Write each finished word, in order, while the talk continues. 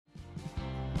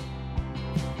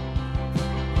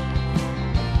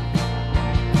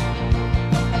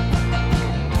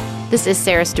This is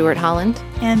Sarah Stewart Holland.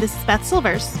 And this is Beth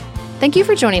Silvers. Thank you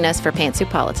for joining us for Pantsuit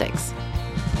Politics.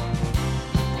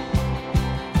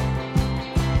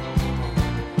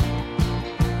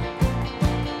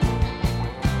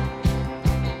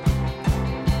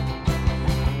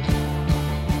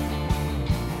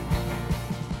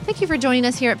 Thank you for joining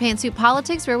us here at Pantsuit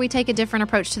Politics, where we take a different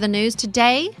approach to the news.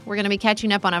 Today, we're going to be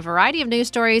catching up on a variety of news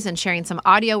stories and sharing some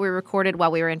audio we recorded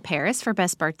while we were in Paris for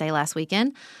Beth's birthday last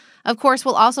weekend. Of course,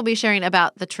 we'll also be sharing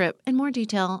about the trip in more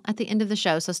detail at the end of the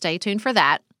show, so stay tuned for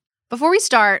that. Before we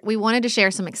start, we wanted to share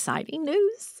some exciting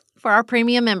news for our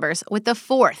premium members with the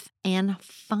fourth and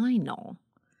final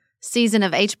season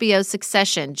of HBO's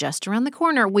Succession just around the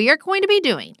corner. We are going to be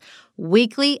doing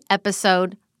weekly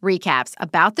episode recaps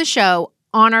about the show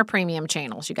on our premium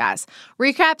channels, you guys.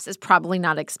 Recaps is probably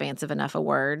not expansive enough a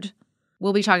word.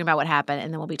 We'll be talking about what happened,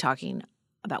 and then we'll be talking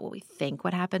about what we think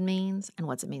what happened means and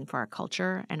what's it mean for our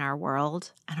culture and our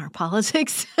world and our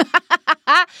politics.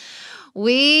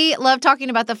 We love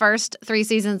talking about the first 3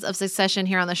 seasons of Succession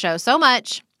here on the show so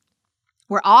much.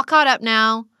 We're all caught up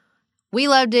now. We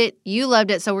loved it. You loved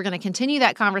it. So we're going to continue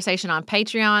that conversation on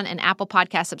Patreon and Apple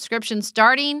Podcast subscriptions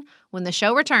starting when the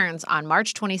show returns on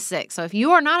March 26th. So if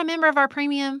you are not a member of our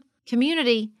premium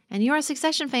community and you're a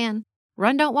Succession fan,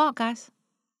 run, don't walk, guys.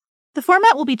 The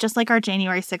format will be just like our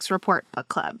January 6th Report book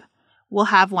club. We'll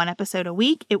have 1 episode a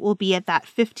week. It will be at that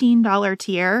 $15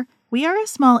 tier. We are a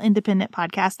small independent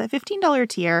podcast. That $15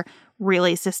 tier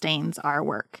really sustains our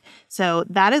work. So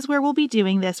that is where we'll be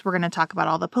doing this. We're going to talk about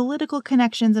all the political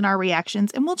connections and our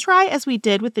reactions. And we'll try, as we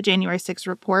did with the January 6th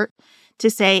Report, to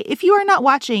say, if you are not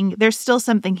watching, there's still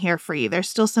something here for you. There's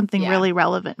still something really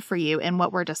relevant for you in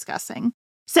what we're discussing.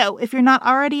 So if you're not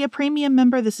already a premium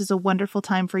member, this is a wonderful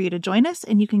time for you to join us,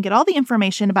 and you can get all the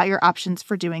information about your options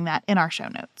for doing that in our show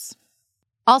notes.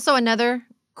 Also, another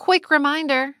quick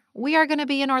reminder, we are going to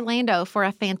be in Orlando for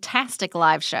a fantastic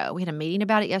live show. We had a meeting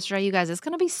about it yesterday, you guys. It's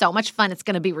going to be so much fun. It's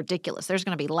going to be ridiculous. There's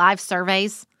going to be live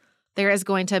surveys. There is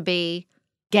going to be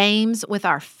games with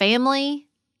our family.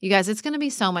 You guys, it's going to be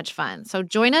so much fun. So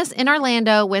join us in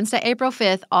Orlando, Wednesday, April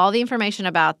 5th. All the information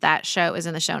about that show is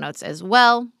in the show notes as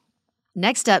well.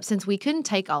 Next up, since we couldn't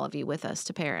take all of you with us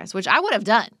to Paris, which I would have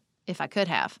done if I could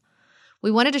have,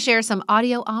 we wanted to share some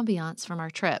audio ambiance from our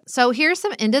trip. So here's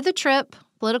some end-of-the-trip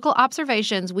political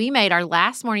observations we made our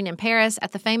last morning in Paris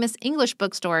at the famous English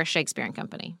bookstore Shakespeare &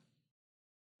 Company.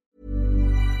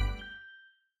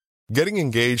 Getting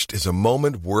engaged is a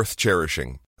moment worth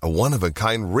cherishing. A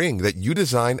one-of-a-kind ring that you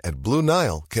design at Blue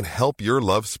Nile can help your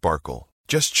love sparkle.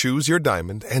 Just choose your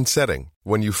diamond and setting.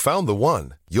 When you've found the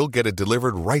one, you'll get it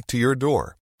delivered right to your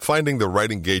door. Finding the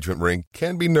right engagement ring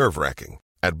can be nerve-wracking.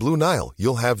 At Blue Nile,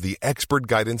 you'll have the expert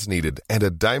guidance needed and a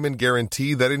diamond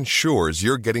guarantee that ensures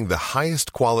you're getting the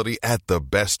highest quality at the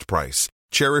best price.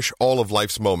 Cherish all of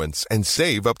life's moments and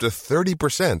save up to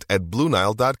 30% at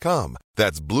BlueNile.com.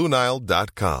 That's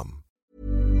BlueNile.com.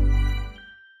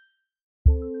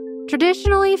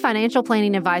 Traditionally, financial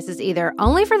planning advice is either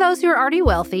only for those who are already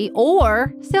wealthy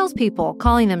or salespeople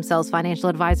calling themselves financial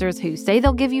advisors who say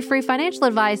they'll give you free financial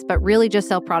advice but really just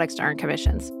sell products to earn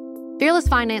commissions. Fearless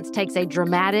Finance takes a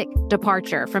dramatic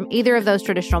departure from either of those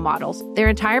traditional models. Their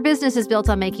entire business is built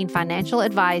on making financial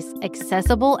advice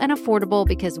accessible and affordable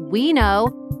because we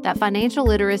know that financial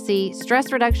literacy,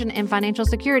 stress reduction, and financial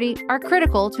security are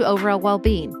critical to overall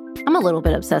well-being. I'm a little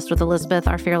bit obsessed with Elizabeth,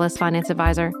 our Fearless Finance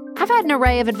advisor. I've had an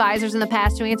array of advisors in the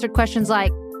past who answered questions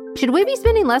like, should we be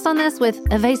spending less on this, with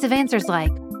evasive answers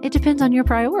like, it depends on your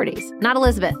priorities. Not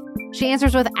Elizabeth. She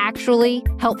answers with actually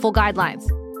helpful guidelines.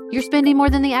 You're spending more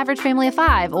than the average family of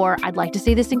 5, or I'd like to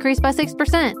see this increase by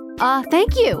 6%.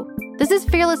 Thank you. This is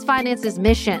Fearless Finance's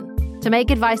mission, to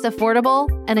make advice affordable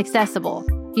and accessible.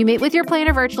 You meet with your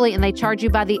planner virtually and they charge you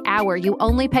by the hour. You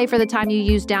only pay for the time you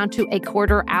use down to a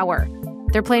quarter hour.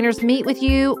 Their planners meet with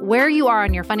you where you are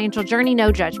on your financial journey,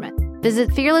 no judgment. Visit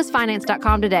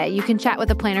fearlessfinance.com today. You can chat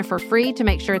with a planner for free to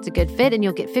make sure it's a good fit, and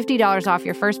you'll get $50 off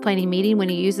your first planning meeting when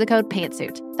you use the code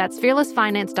PANTSUIT. That's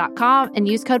fearlessfinance.com and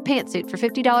use code PANTSUIT for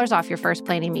 $50 off your first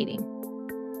planning meeting.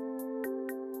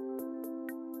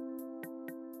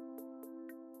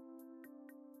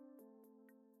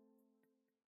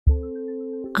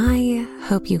 I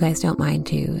hope you guys don't mind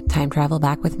to time travel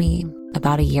back with me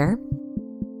about a year.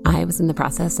 I was in the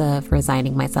process of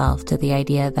resigning myself to the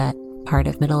idea that part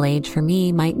of middle age for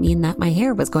me might mean that my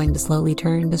hair was going to slowly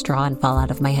turn to straw and fall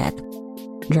out of my head.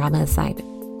 Drama aside,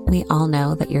 we all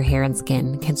know that your hair and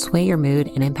skin can sway your mood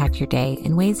and impact your day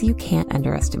in ways you can't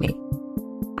underestimate.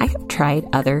 I have tried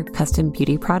other custom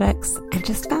beauty products and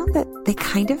just found that they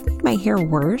kind of made my hair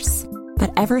worse.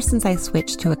 But ever since I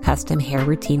switched to a custom hair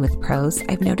routine with Prose,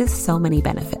 I've noticed so many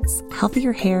benefits.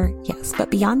 Healthier hair, yes, but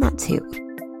beyond that too.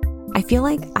 I feel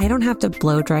like I don't have to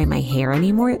blow dry my hair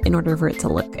anymore in order for it to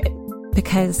look good,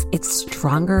 because it's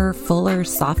stronger, fuller,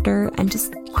 softer, and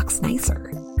just looks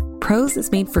nicer. Prose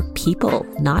is made for people,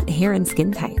 not hair and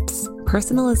skin types.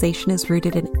 Personalization is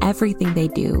rooted in everything they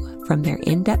do, from their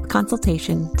in-depth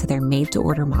consultation to their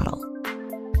made-to-order model.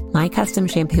 My custom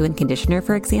shampoo and conditioner,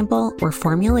 for example, were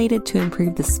formulated to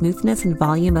improve the smoothness and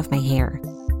volume of my hair.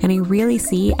 And I really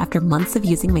see, after months of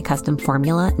using my custom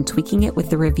formula and tweaking it with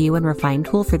the Review and Refine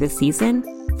tool for this season,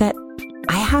 that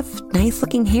I have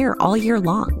nice-looking hair all year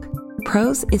long.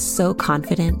 Prose is so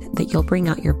confident that you'll bring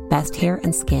out your best hair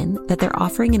and skin that they're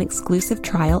offering an exclusive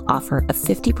trial offer of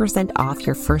 50% off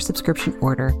your first subscription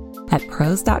order at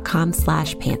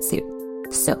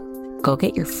prose.com/pantsuit. So go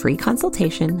get your free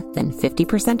consultation, then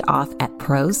 50% off at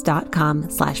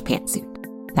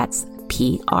prose.com/pantsuit. That's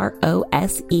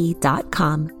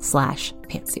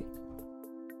prose.com/pantsuit.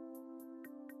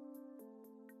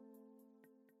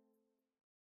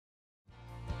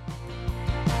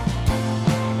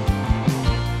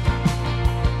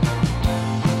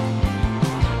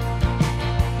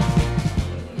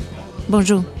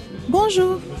 Bonjour.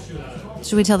 Bonjour.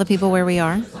 Should we tell the people where we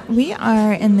are? We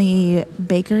are in the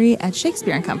bakery at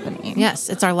Shakespeare and Company. Yes,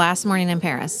 it's our last morning in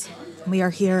Paris. We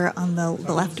are here on the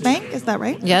left bank, is that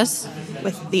right? Yes.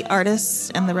 With the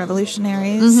artists and the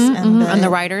revolutionaries and the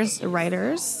writers. The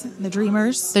writers, the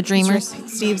dreamers. The dreamers.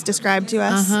 Steve's described to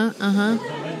us.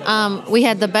 We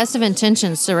had the best of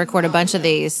intentions to record a bunch of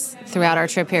these throughout our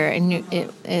trip here, and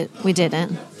we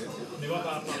didn't.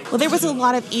 Well, there was a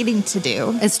lot of eating to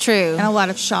do. It's true. And a lot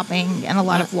of shopping and a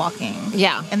lot of walking.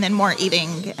 Yeah. And then more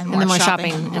eating and more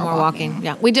shopping and more walking.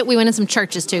 Yeah. We went in some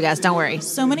churches too, guys. Don't worry.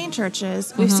 So many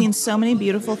churches. We've seen so many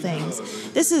beautiful things.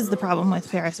 This is the problem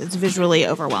with Paris. It's visually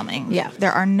overwhelming. Yeah.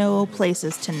 There are no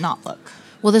places to not look.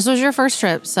 Well, this was your first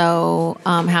trip, so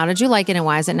how did you like it, and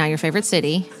why is it now your favorite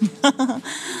city?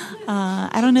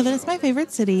 I don't know that it's my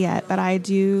favorite city yet, but I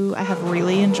have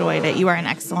really enjoyed it. You are an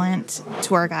excellent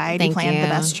tour guide. Thank you planned you. the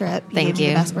best trip. Thank gave me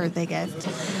you. the best birthday gift.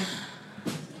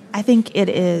 I think it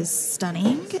is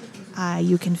stunning.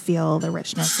 You can feel the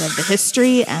richness of the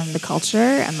history and the culture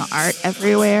and the art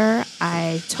everywhere.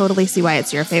 I totally see why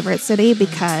it's your favorite city,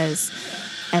 because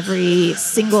every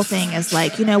single thing is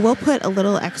like, we'll put a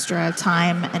little extra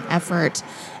time and effort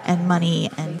and money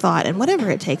and thought and whatever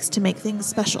it takes to make things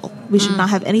special. We should not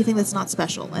have anything that's not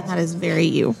special, and that is very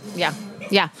you. Yeah.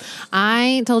 Yeah.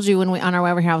 I told you on our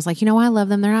way over here, I was like, I love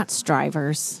them. They're not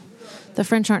strivers. The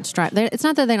French aren't strivers. It's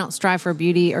not that they don't strive for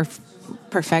beauty or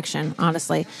perfection,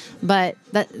 honestly, but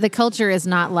the culture is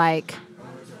not like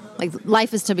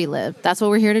life is to be lived. That's what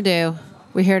we're here to do.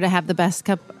 We're here to have the best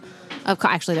cup of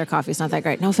actually, their coffee's not that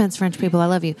great. No offense, French people. I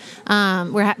love you.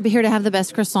 We're here to have the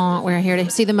best croissant. We're here to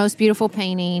see the most beautiful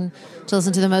painting, to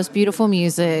listen to the most beautiful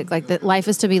music. Like, that life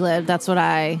is to be lived. That's what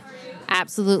I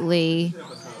absolutely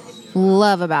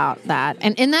love about that.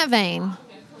 And in that vein,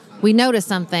 we noticed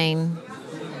something.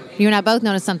 You and I both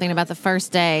noticed something about the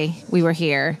first day we were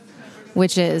here,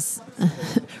 which is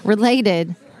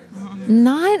related.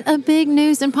 Not a big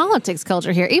news and politics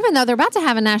culture here, even though they're about to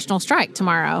have a national strike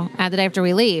tomorrow, the day after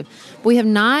we leave. We have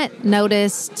not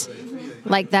noticed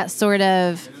that sort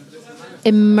of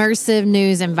immersive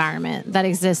news environment that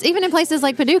exists, even in places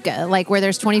like Paducah, where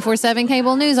there's 24/7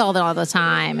 cable news all the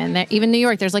time. And even New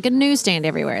York, there's a newsstand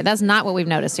everywhere. That's not what we've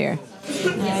noticed here.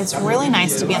 It's really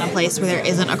nice to be in a place where there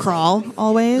isn't a crawl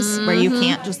always, where you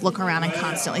can't just look around and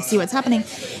constantly see what's happening.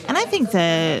 And I think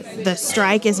the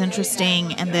strike is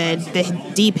interesting, and the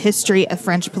deep history of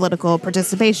French political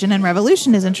participation and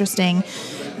revolution is interesting,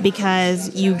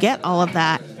 because you get all of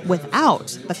that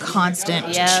without the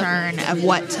constant churn of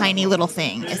what tiny little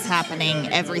thing is happening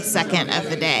every second of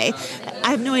the day.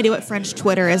 I have no idea what French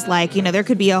Twitter is like. There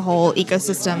could be a whole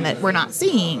ecosystem that we're not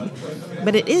seeing,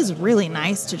 but it is really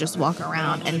nice to just walk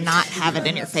around and not have it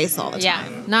in your face all the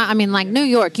time. New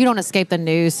York, you don't escape the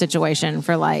news situation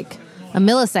for a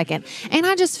millisecond. And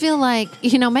I just feel like,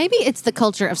 maybe it's the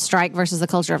culture of strike versus the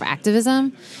culture of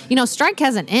activism. Strike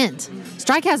has an end.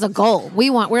 Strike has a goal.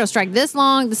 We're going to strike this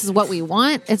long. This is what we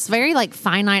want. It's very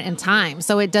finite in time.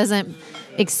 So it doesn't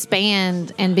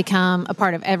expand and become a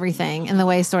part of everything in the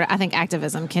way I think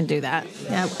activism can do that.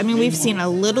 Yeah. We've seen a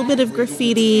little bit of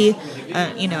graffiti,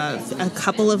 a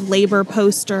couple of labor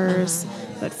posters,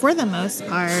 but for the most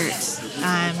part,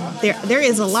 there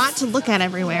is a lot to look at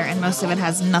everywhere, and most of it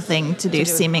has nothing to do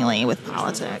seemingly with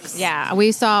politics. Yeah,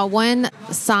 we saw one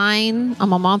sign on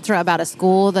Montmartre about a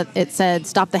school that it said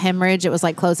 "Stop the hemorrhage." It was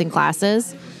closing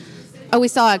classes. we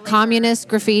saw a communist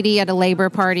graffiti at a Labor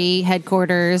Party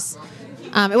headquarters.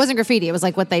 It wasn't graffiti. It was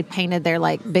like what they painted their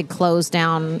like big closed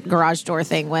down garage door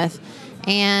thing with.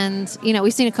 And,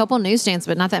 we've seen a couple newsstands,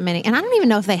 but not that many. And I don't even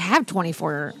know if they have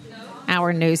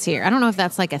 24-hour news here. I don't know if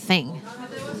that's like a thing.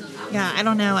 Yeah, I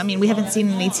don't know. I mean, we haven't seen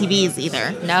any TVs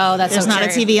either. No, that's There's so not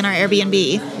true. a TV in our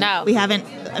Airbnb. No. We haven't.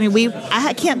 I mean,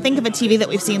 I can't think of a TV that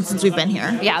we've seen since we've been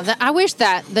here. Yeah, I wish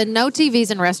that the no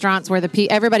TVs in restaurants where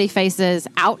everybody faces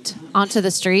out onto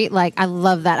the street. Like, I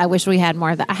love that. I wish we had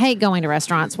more of that. I hate going to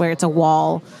restaurants where it's a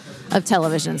wall of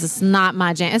televisions. It's not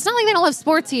my jam. It's not like they don't love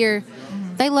sports here.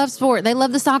 They love sport. They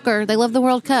love the soccer. They love the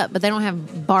World Cup, but they don't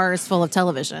have bars full of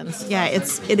televisions. Yeah,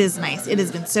 it is nice. It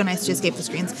has been so nice to escape the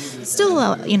screens. Still,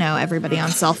 everybody on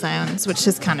cell phones, which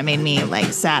has kind of made me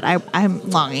like sad. I'm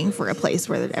longing for a place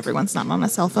where everyone's not on a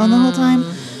cell phone the whole time.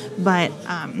 But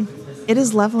it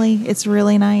is lovely. It's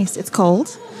really nice. It's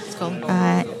cold. It's cold.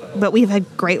 But we've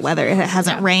had great weather. It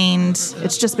hasn't rained.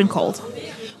 It's just been cold.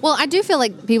 Well, I do feel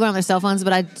like people are on their cell phones,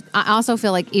 but I also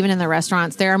feel like even in the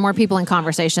restaurants, there are more people in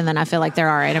conversation than I feel like there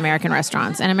are in American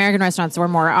restaurants. And American restaurants, we're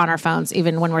more on our phones,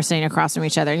 even when we're sitting across from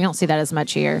each other. You don't see that as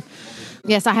much here.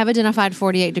 Yes, I have identified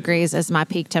 48 degrees as my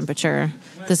peak temperature.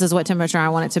 This is what temperature I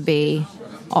want it to be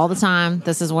all the time.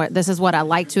 This is what I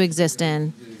like to exist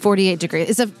in. 48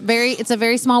 degrees. It's a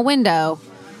very small window.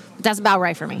 But that's about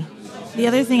right for me. The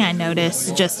other thing I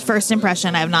noticed, just first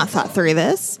impression, I have not thought through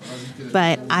this,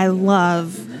 but I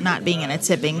love not being in a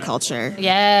tipping culture.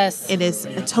 Yes. It is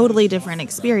a totally different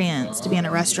experience to be in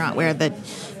a restaurant where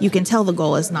you can tell the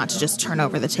goal is not to just turn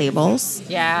over the tables.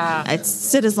 Yeah. It's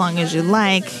sit as long as you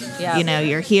like. Yeah.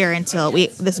 You're here until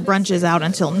this brunch is out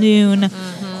until noon.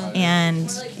 Mm-hmm.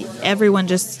 And everyone it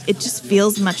just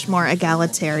feels much more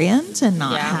egalitarian to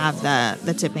not have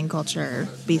the tipping culture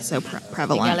be so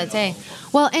prevalent. Egalite.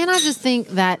 Well, and I just think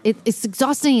that it's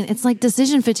exhausting. It's like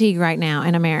decision fatigue right now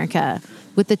in America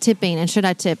with the tipping and should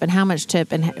I tip and how much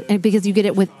tip and because you get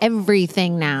it with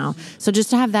everything now. So just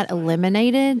to have that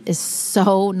eliminated is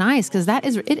so nice because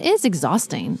it is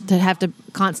exhausting to have to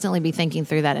constantly be thinking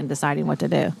through that and deciding what to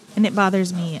do. And it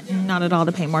bothers me not at all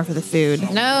to pay more for the food.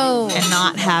 No. And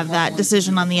not have that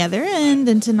decision on the other end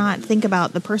and to not think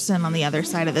about the person on the other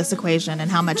side of this equation and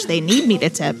how much they need me to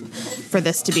tip for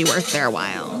this to be worth their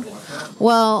while.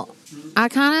 Well, I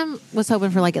kind of was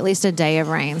hoping for like at least a day of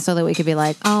rain so that we could be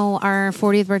like, oh, our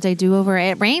 40th birthday do-over,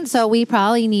 it rained, so we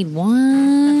probably need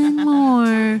one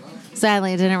more.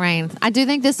 Sadly, it didn't rain. I do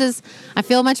think I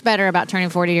feel much better about turning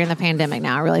 40 during the pandemic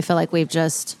now. I really feel like we've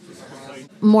just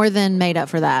more than made up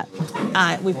for that.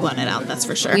 We've blown it out, that's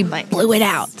for sure. We blew it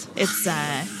out. It's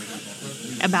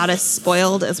about as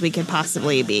spoiled as we could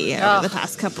possibly be over the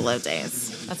past couple of days.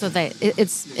 That's what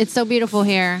it's so beautiful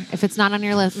here. If it's not on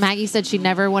your list, Maggie said she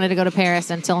never wanted to go to Paris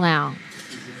until now.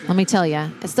 Let me tell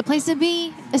you, it's the place to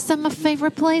be. It's my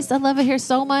favorite place. I love it here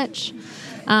so much.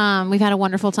 We've had a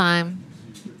wonderful time,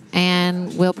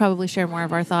 and we'll probably share more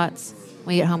of our thoughts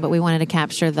when we get home, but we wanted to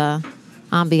capture the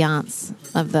ambiance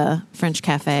of the French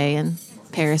cafe and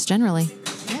Paris generally.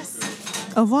 Yes.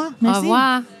 Au revoir. Merci. Au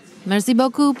revoir. Merci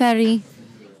beaucoup, Paris.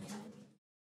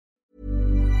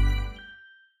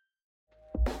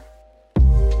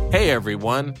 Hey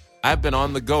everyone, I've been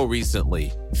on the go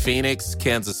recently. Phoenix,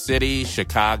 Kansas City,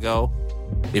 Chicago.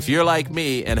 If you're like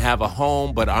me and have a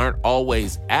home but aren't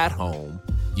always at home,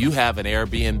 you have an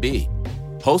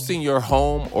Airbnb. Hosting your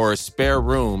home or a spare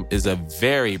room is a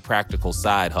very practical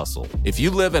side hustle. If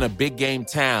you live in a big game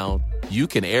town, you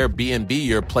can Airbnb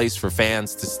your place for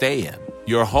fans to stay in.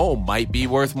 Your home might be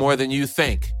worth more than you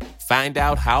think. Find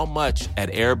out how much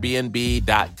at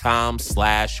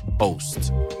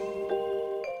airbnb.com/host.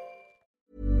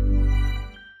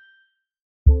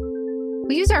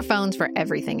 We use our phones for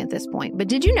everything at this point, but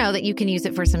did you know that you can use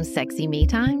it for some sexy me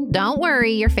time? Don't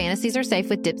worry, your fantasies are safe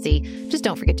with Dipsea. Just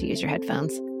don't forget to use your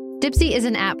headphones. Dipsea is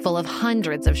an app full of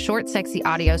hundreds of short, sexy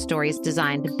audio stories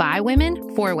designed by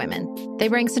women for women. They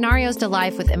bring scenarios to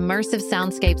life with immersive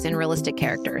soundscapes and realistic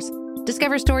characters.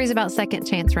 Discover stories about second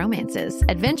chance romances,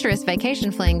 adventurous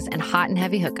vacation flings, and hot and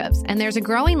heavy hookups. And there's a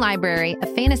growing library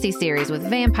of fantasy series with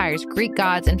vampires, Greek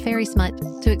gods, and fairy smut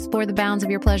to explore the bounds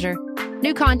of your pleasure.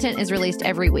 New content is released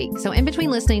every week, so in between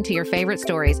listening to your favorite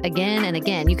stories again and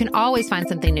again, you can always find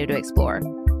something new to explore.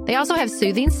 They also have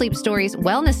soothing sleep stories,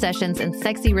 wellness sessions, and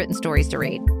sexy written stories to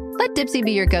read. Let Dipsea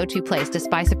be your go-to place to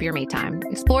spice up your me time.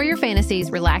 Explore your fantasies,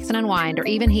 relax and unwind, or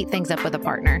even heat things up with a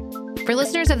partner. For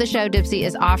listeners of the show, Dipsea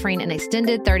is offering an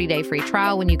extended 30-day free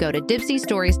trial when you go to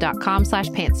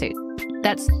dipseastories.com/pantsuit.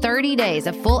 That's 30 days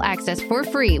of full access for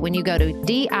free when you go to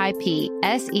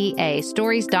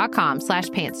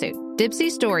DIPSEAstories.com/pantsuit.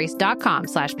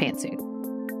 dipseastories.com/pantsuit.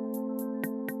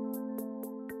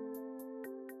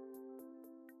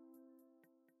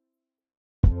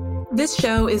 This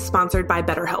show is sponsored by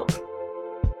BetterHelp.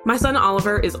 My son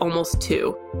Oliver is almost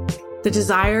 2. The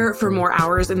desire for more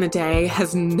hours in the day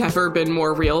has never been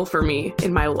more real for me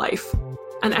in my life.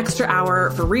 An extra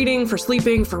hour for reading, for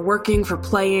sleeping, for working, for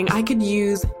playing. I could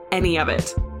use any of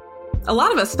it. A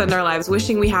lot of us spend our lives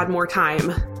wishing we had more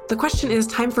time. The question is,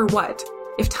 time for what?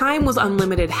 If time was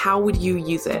unlimited, how would you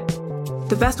use it?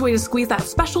 The best way to squeeze that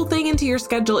special thing into your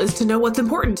schedule is to know what's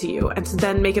important to you and to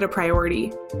then make it a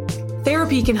priority.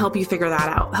 Therapy can help you figure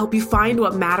that out, help you find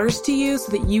what matters to you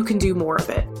so that you can do more of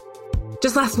it.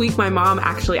 Just last week, my mom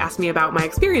actually asked me about my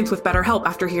experience with BetterHelp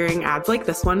after hearing ads like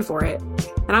this one for it.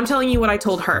 And I'm telling you what I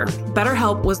told her.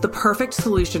 BetterHelp was the perfect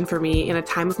solution for me in a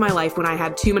time of my life when I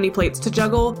had too many plates to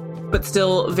juggle, but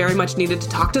still very much needed to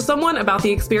talk to someone about the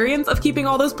experience of keeping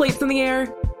all those plates in the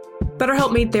air.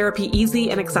 BetterHelp made therapy easy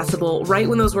and accessible right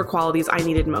when those were qualities I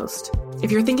needed most.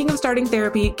 If you're thinking of starting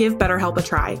therapy, give BetterHelp a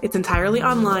try. It's entirely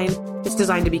online. It's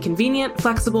designed to be convenient,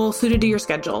 flexible, suited to your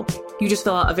schedule. You just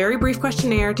fill out a very brief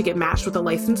questionnaire to get matched with a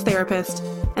licensed therapist,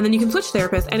 and then you can switch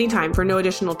therapists anytime for no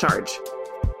additional charge.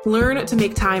 Learn to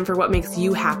make time for what makes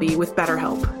you happy with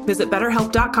BetterHelp. Visit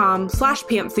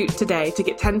BetterHelp.com/pantsuit today to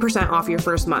get 10% off your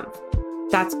first month.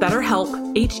 That's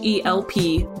BetterHelp,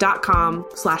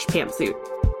 HELP.com/pantsuit.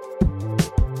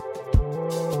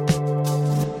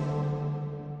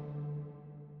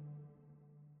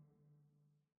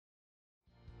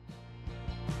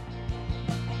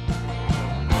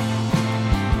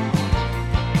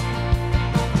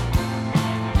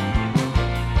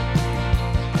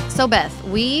 So, Beth,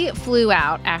 we flew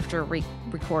out after we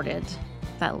recorded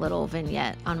that little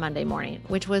vignette on Monday morning,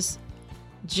 which was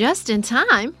just in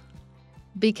time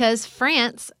because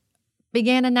France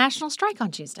began a national strike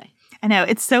on Tuesday. I know.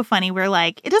 It's so funny. We're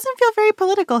like, it doesn't feel very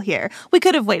political here. We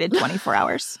could have waited 24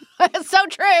 hours. It's so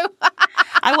true.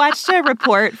 I watched a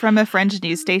report from a French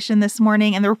news station this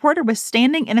morning, and the reporter was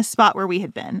standing in a spot where we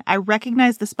had been. I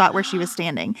recognized the spot where she was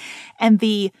standing. And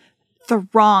the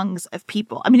throngs of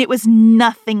people. I mean, it was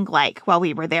nothing like while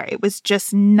we were there. It was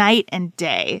just night and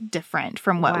day different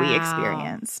from what we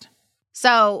experienced.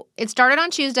 So it started on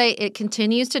Tuesday. It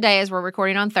continues today as we're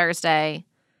recording on Thursday.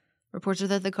 Reports are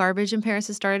that the garbage in Paris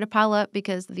has started to pile up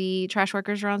because the trash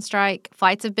workers are on strike.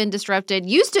 Flights have been disrupted.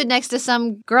 You stood next to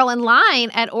some girl in line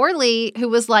at Orly who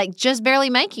was like just barely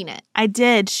making it. I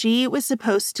did. She was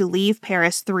supposed to leave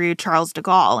Paris through Charles de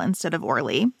Gaulle instead of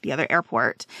Orly, the other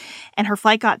airport. And her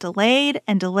flight got delayed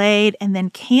and then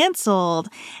canceled.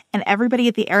 And everybody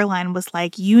at the airline was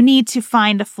like, you need to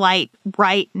find a flight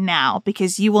right now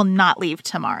because you will not leave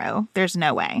tomorrow. There's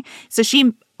no way. So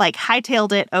she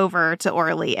hightailed it over to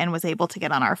Orly and was able to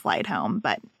get on our flight home.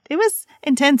 But it was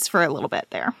intense for a little bit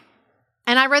there.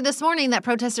 And I read this morning that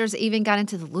protesters even got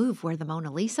into the Louvre where the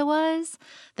Mona Lisa was.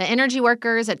 The energy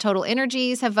workers at Total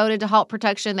Energies have voted to halt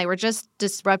production. They were just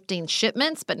disrupting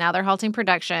shipments, but now they're halting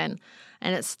production.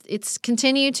 And it's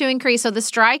continued to increase. So the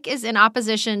strike is in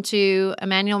opposition to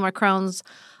Emmanuel Macron's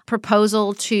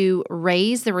proposal to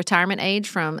raise the retirement age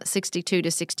from 62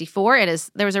 to 64.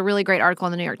 There was a really great article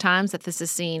in the New York Times that this is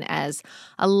seen as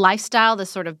a lifestyle,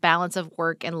 this sort of balance of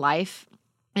work and life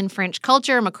in French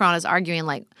culture. Macron is arguing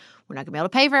we're not going to be able to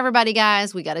pay for everybody,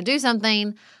 guys. We got to do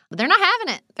something. But they're not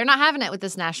having it. They're not having it with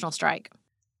this national strike.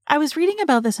 I was reading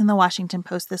about this in the Washington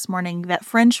Post this morning, that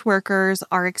French workers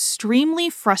are extremely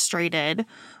frustrated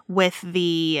with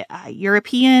the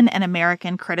European and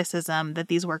American criticism that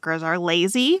these workers are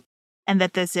lazy and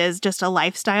that this is just a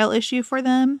lifestyle issue for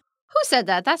them. Who said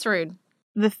that? That's rude.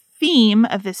 The theme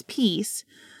of this piece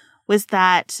was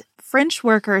that French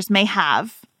workers may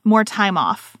have more time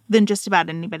off than just about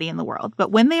anybody in the world,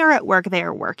 but when they are at work, they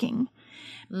are working.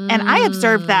 And I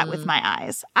observed that with my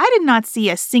eyes. I did not see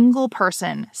a single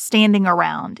person standing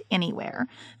around anywhere.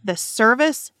 The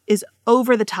service is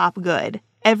over the top good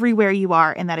everywhere you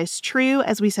are. And that is true,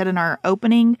 as we said in our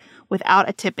opening, without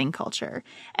a tipping culture.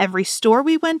 Every store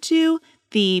we went to,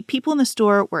 the people in the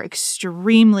store were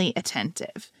extremely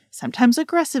attentive, sometimes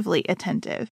aggressively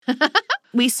attentive.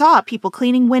 We saw people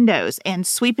cleaning windows and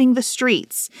sweeping the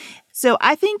streets. So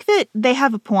I think that they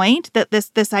have a point, that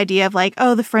this idea of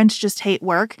the French just hate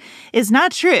work is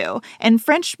not true. And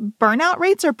French burnout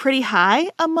rates are pretty high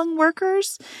among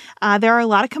workers. There are a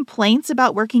lot of complaints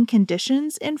about working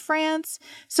conditions in France.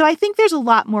 So I think there's a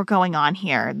lot more going on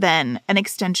here than an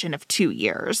extension of 2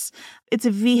 years. It's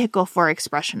a vehicle for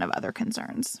expression of other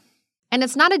concerns. And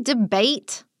it's not a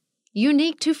debate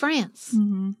unique to France.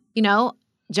 Mm-hmm.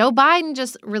 Joe Biden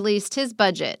just released his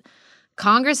budget.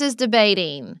 Congress is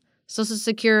debating Social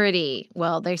Security.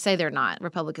 Well, they say they're not.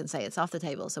 Republicans say it's off the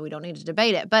table, so we don't need to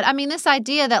debate it. But, this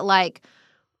idea that,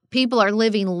 people are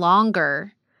living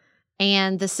longer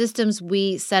and the systems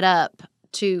we set up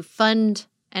to fund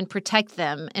and protect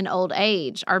them in old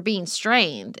age are being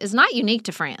strained is not unique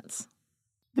to France.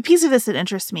 The piece of this that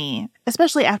interests me,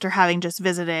 especially after having just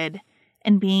visited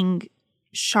and being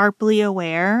sharply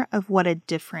aware of what a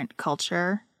different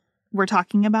culture we're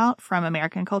talking about from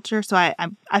American culture. So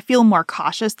I feel more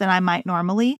cautious than I might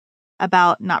normally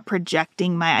about not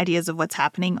projecting my ideas of what's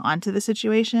happening onto the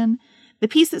situation. The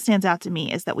piece that stands out to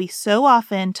me is that we so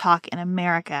often talk in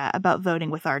America about voting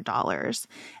with our dollars.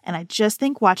 And I just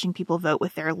think watching people vote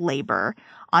with their labor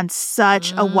on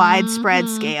such a widespread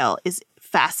scale is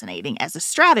fascinating as a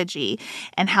strategy.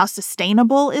 And how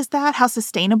sustainable is that? How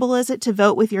sustainable is it to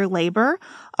vote with your labor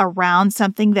around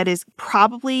something that is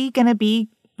probably going to be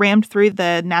rammed through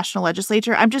the national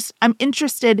legislature? I'm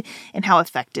interested in how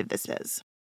effective this is.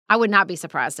 I would not be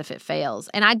surprised if it fails.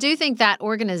 And I do think that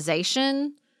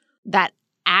organization, that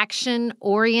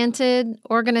action-oriented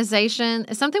organization,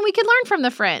 is something we could learn from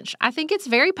the French. I think it's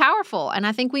very powerful, and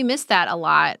I think we miss that a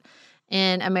lot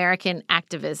in American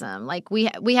activism. Like we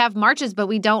have marches, but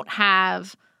we don't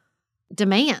have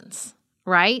demands,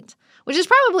 right? Which is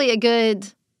probably a good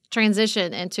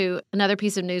transition into another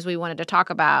piece of news we wanted to talk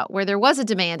about, where there was a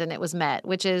demand and it was met,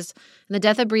 which is the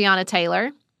death of Breonna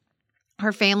Taylor.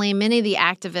 Her family and many of the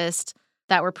activists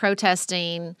that were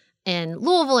protesting in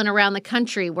Louisville and around the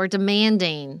country were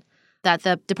demanding that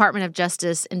the Department of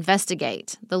Justice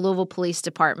investigate the Louisville Police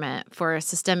Department for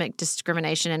systemic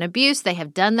discrimination and abuse. They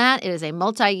have done that. It is a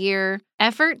multi-year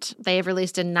effort. They have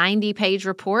released a 90-page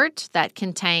report that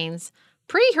contains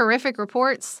pretty horrific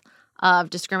reports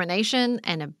of discrimination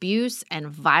and abuse and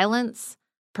violence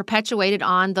perpetuated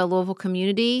on the Louisville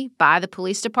community by the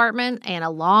police department, and a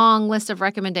long list of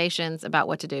recommendations about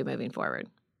what to do moving forward.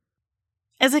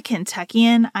 As a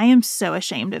Kentuckian, I am so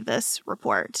ashamed of this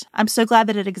report. I'm so glad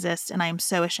that it exists, and I am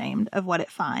so ashamed of what it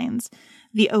finds.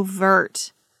 The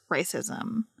overt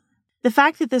racism. The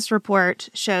fact that this report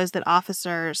shows that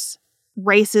officers'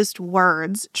 racist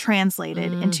words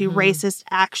translated into racist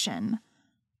action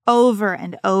over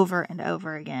and over and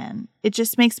over again, it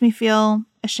just makes me feel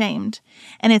ashamed.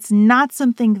 And it's not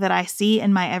something that I see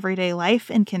in my everyday life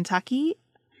in Kentucky.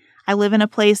 I live in a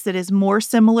place that is more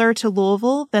similar to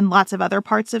Louisville than lots of other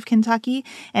parts of Kentucky,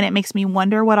 and it makes me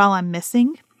wonder what all I'm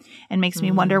missing and makes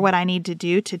me wonder what I need to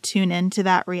do to tune into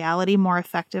that reality more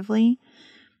effectively.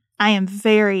 I am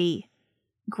very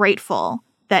grateful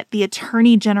that the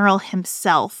Attorney General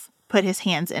himself put his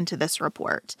hands into this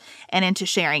report and into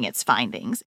sharing its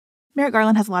findings. Merrick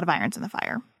Garland has a lot of irons in the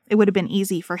fire. It would have been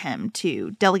easy for him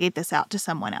to delegate this out to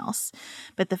someone else.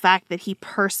 But the fact that he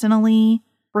personally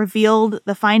revealed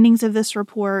the findings of this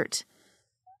report,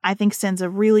 I think sends a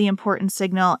really important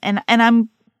signal. And I'm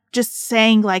just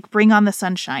saying, like, bring on the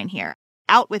sunshine here.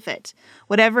 Out with it.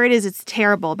 Whatever it is, it's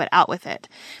terrible, but out with it.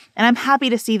 And I'm happy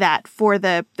to see that for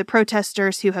the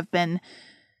protesters who have been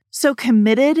so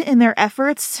committed in their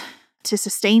efforts to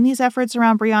sustain these efforts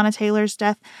around Breonna Taylor's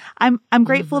death. I'm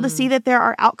grateful to see that there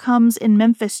are outcomes in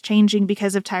Memphis changing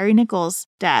because of Tyre Nichols'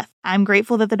 death. I'm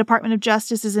grateful that the Department of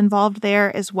Justice is involved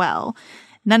there as well.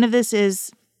 None of this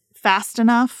is fast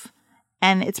enough,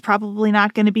 and it's probably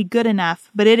not going to be good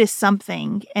enough, but it is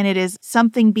something, and it is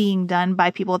something being done by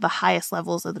people at the highest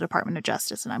levels of the Department of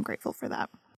Justice, and I'm grateful for that.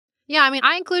 Yeah, I mean,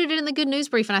 I included it in the good news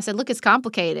brief, and I said, look, it's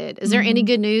complicated. Is there any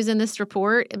good news in this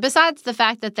report? Besides the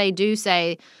fact that they do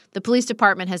say the police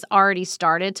department has already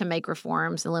started to make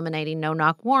reforms, eliminating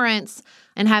no-knock warrants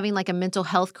and having like a mental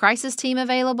health crisis team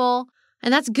available.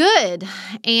 And that's good.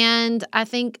 And I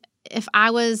think if I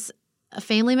was a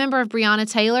family member of Breonna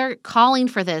Taylor, calling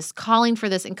for this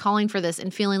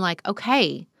and feeling like,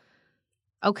 okay,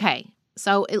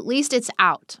 so at least it's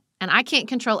out. And I can't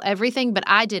control everything, but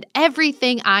I did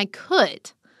everything I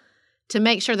could to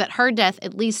make sure that her death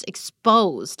at least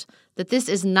exposed that this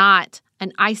is not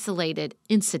an isolated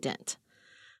incident.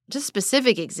 Just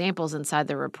specific examples inside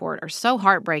the report are so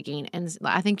heartbreaking. And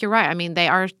I think you're right. I mean, they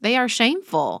are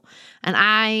shameful. And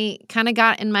I kind of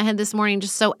got in my head this morning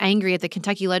just so angry at the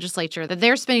Kentucky legislature that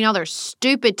they're spending all their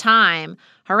stupid time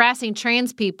harassing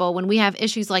trans people when we have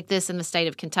issues like this in the state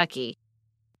of Kentucky.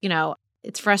 You know,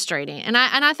 it's frustrating. And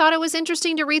I thought it was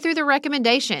interesting to read through the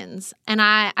recommendations. And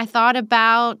I thought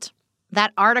about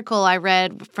that article I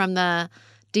read from the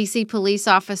D.C. police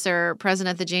officer present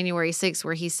at the January 6th,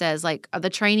 where he says, like, the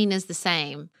training is the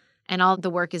same and all the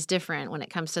work is different when it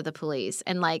comes to the police.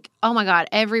 And, like, oh, my God,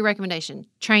 every recommendation,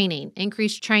 training,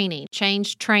 increased training,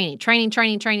 change training.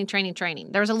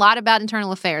 There was a lot about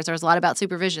internal affairs. There was a lot about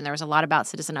supervision. There was a lot about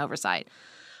citizen oversight.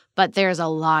 But there's a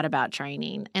lot about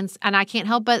training. And I can't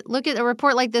help but look at a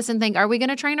report like this and think, are we going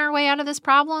to train our way out of this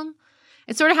problem?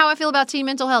 It's sort of how I feel about teen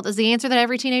mental health. Is the answer that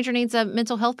every teenager needs a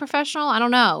mental health professional? I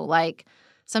don't know. Like,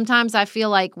 sometimes I feel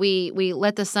like we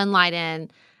let the sunlight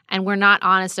in and we're not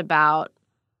honest about,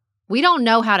 we don't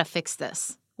know how to fix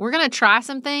this. We're going to try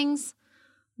some things,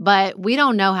 but we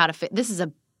don't know how to fix. This is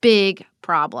a big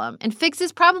problem. And fix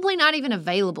is probably not even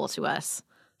available to us.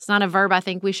 It's not a verb I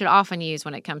think we should often use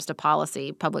when it comes to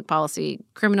policy, public policy,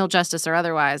 criminal justice or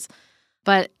otherwise.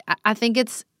 But I think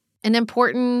it's an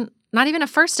important, not even a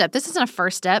first step. This isn't a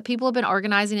first step. People have been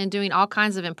organizing and doing all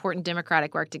kinds of important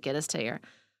democratic work to get us to here.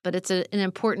 But it's an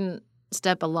important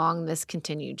step along this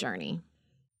continued journey.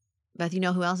 Beth, you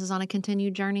know who else is on a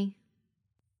continued journey?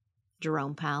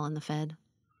 Jerome Powell and the Fed.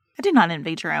 I do not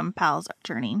envy Jerome Powell's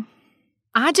journey.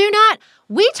 I do not.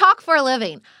 We talk for a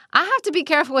living. I have to be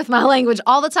careful with my language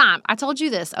all the time. I told you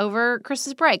this over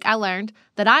Christmas break. I learned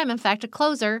that I am, in fact, a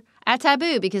closer at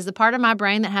Taboo because the part of my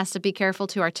brain that has to be careful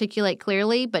to articulate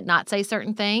clearly but not say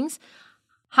certain things,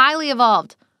 highly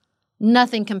evolved.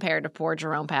 Nothing compared to poor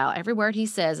Jerome Powell. Every word he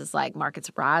says is like markets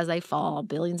rise, they fall,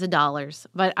 billions of dollars.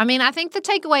 But, I mean, I think the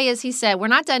takeaway is he said, we're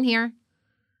not done here.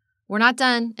 We're not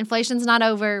done. Inflation's not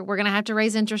over. We're going to have to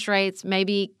raise interest rates,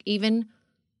 maybe even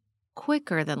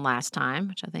quicker than last time,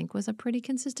 which I think was a pretty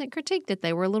consistent critique that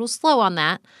they were a little slow on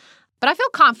that. But I feel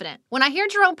confident. When I hear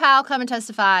Jerome Powell come and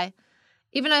testify,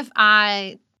 even if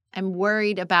I am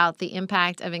worried about the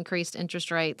impact of increased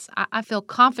interest rates, I feel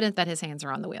confident that his hands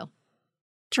are on the wheel.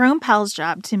 Jerome Powell's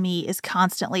job to me is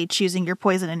constantly choosing your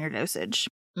poison and your dosage.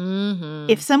 Mm-hmm.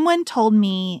 If someone told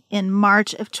me in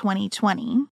March of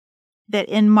 2020 that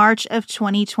in March of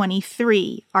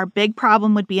 2023, our big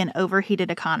problem would be an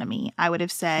overheated economy, I would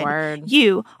have said, Word.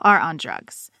 You are on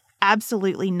drugs.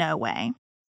 Absolutely no way.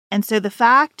 And so the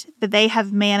fact that they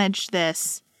have managed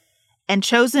this and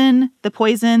chosen the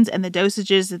poisons and the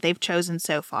dosages that they've chosen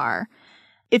so far,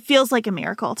 it feels like a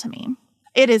miracle to me.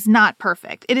 It is not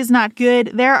perfect. It is not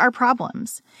good. There are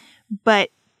problems. But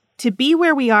to be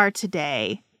where we are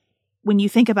today, when you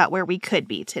think about where we could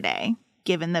be today,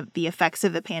 given the effects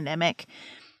of the pandemic,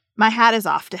 my hat is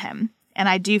off to him. And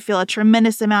I do feel a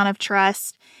tremendous amount of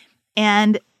trust.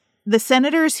 And the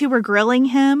senators who were grilling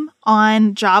him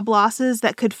on job losses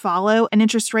that could follow an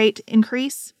interest rate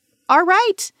increase are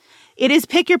right. It is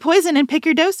pick your poison and pick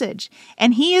your dosage.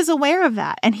 And he is aware of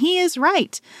that. And he is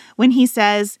right when he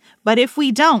says, but if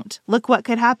we don't, look what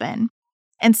could happen.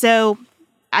 And so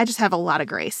I just have a lot of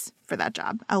grace for that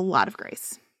job, a lot of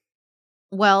grace.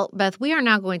 Well, Beth, we are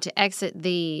now going to exit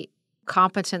the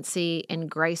competency and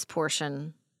grace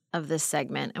portion of this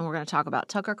segment, and we're going to talk about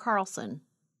Tucker Carlson.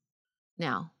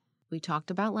 Now, we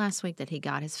talked about last week that he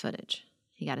got his footage.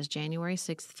 He got his January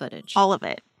 6th footage. All of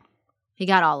it. He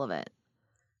got all of it.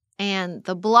 And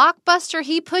the blockbuster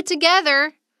he put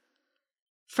together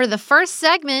for the first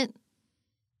segment,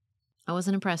 I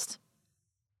wasn't impressed.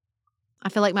 I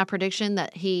feel like my prediction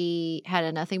that he had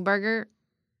a nothing burger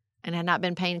and had not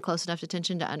been paying close enough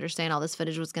attention to understand all this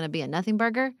footage was going to be a nothing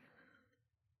burger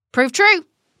proved true.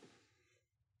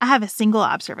 I have a single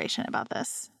observation about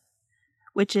this,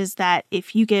 which is that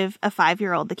if you give a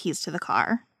 5-year-old the keys to the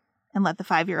car and let the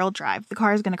 5-year-old drive, the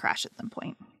car is going to crash at some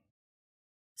point.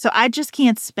 So I just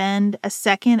can't spend a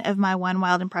second of my one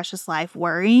wild and precious life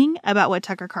worrying about what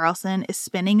Tucker Carlson is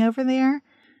spinning over there,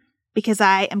 because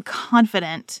I am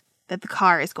confident that the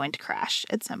car is going to crash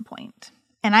at some point.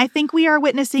 And I think we are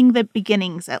witnessing the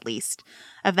beginnings, at least,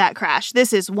 of that crash.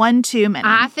 This is one too many.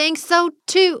 I think so,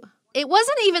 too. It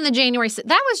wasn't even the January 6th.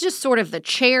 That was just sort of the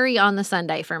cherry on the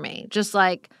sundae for me. Just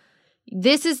like,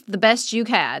 this is the best you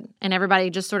had. And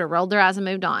everybody just sort of rolled their eyes and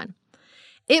moved on.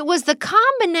 It was the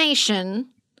combination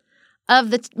of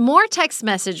the more text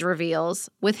message reveals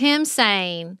with him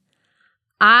saying,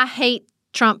 I hate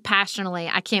Trump passionately.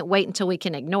 I can't wait until we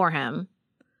can ignore him.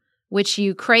 Which,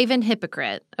 you craven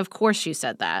hypocrite. Of course you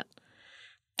said that.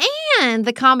 And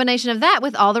the combination of that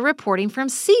with all the reporting from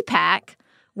CPAC,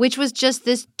 which was just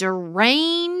this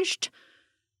deranged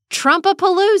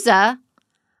Trumpapalooza.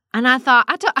 And I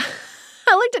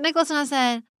looked at Nicholas and I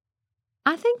said,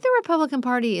 I think the Republican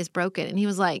Party is broken. And he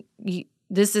was like,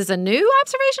 this is a new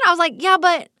observation? I was like, yeah,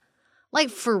 but like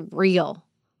for real.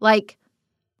 Like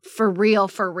for real,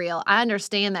 for real. I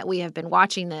understand that we have been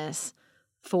watching this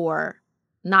for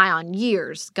nigh on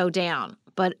years go down,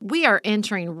 but we are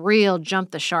entering real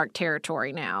jump the shark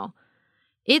territory now.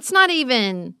 It's not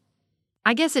even,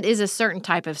 I guess it is a certain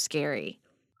type of scary,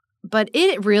 but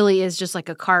it really is just like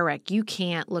a car wreck you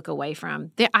can't look away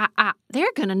from. They're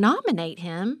going to nominate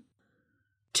him.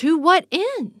 To what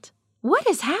end? What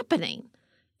is happening?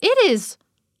 It is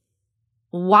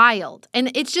wild.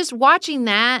 And it's just watching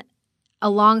that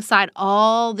alongside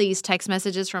all these text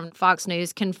messages from Fox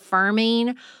News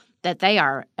confirming that they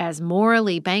are as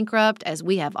morally bankrupt as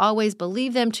we have always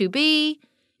believed them to be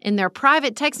in their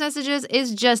private text messages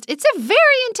is just, it's a very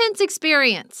intense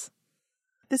experience.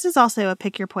 This is also a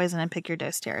pick your poison and pick your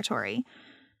dose territory,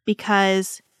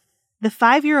 because the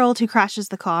 5-year-old who crashes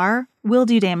the car will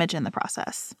do damage in the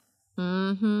process.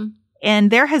 Mm-hmm.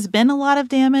 And there has been a lot of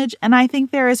damage, and I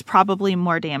think there is probably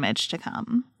more damage to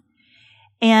come.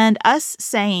 And us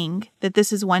saying that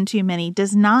this is one too many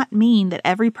does not mean that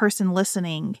every person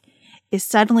listening is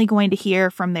suddenly going to hear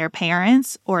from their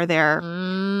parents or their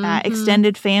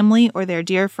extended family or their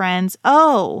dear friends,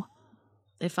 oh,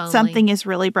 if only something is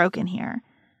really broken here.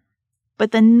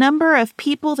 But the number of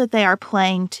people that they are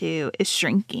playing to is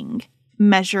shrinking,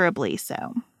 measurably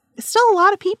so. It's still a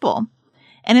lot of people.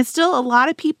 And it's still a lot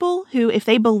of people who, if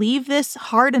they believe this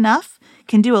hard enough,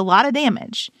 can do a lot of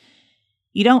damage.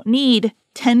 You don't need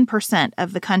 10%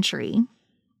 of the country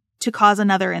to cause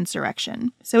another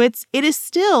insurrection. So it is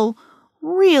still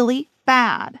really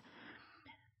bad.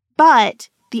 But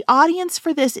the audience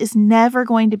for this is never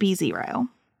going to be zero.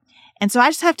 And so I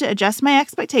just have to adjust my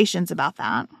expectations about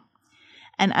that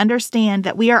and understand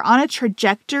that we are on a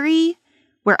trajectory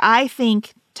where I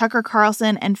think Tucker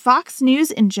Carlson and Fox News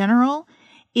in general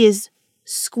is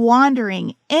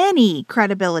squandering any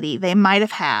credibility they might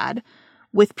have had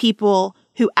with people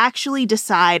who actually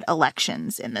decide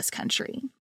elections in this country.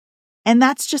 And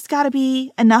that's just got to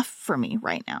be enough for me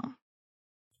right now.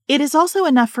 It is also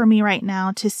enough for me right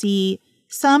now to see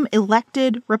some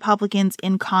elected Republicans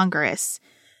in Congress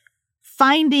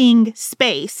finding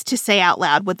space to say out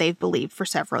loud what they've believed for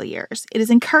several years. It is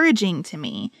encouraging to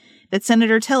me that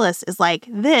Senator Tillis is like,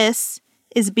 this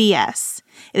is BS.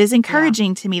 It is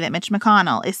encouraging to me that Mitch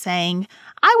McConnell is saying,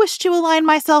 I wish to align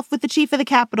myself with the chief of the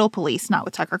Capitol Police, not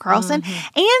with Tucker Carlson,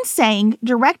 and saying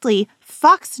directly,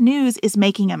 Fox News is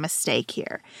making a mistake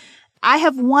here. I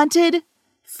have wanted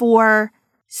for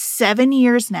 7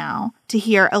 years now to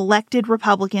hear elected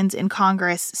Republicans in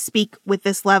Congress speak with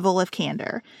this level of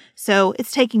candor. So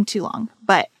it's taking too long,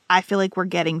 but I feel like we're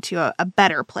getting to a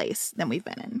better place than we've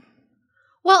been in.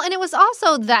 Well, and it was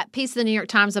also that piece of the New York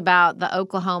Times about the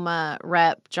Oklahoma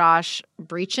rep, Josh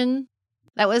Breachin.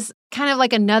 That was kind of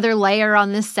like another layer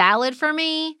on this salad for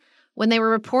me when they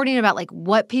were reporting about like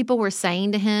what people were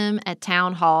saying to him at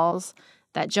town halls,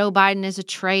 that Joe Biden is a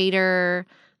traitor,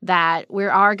 that we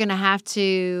are going to have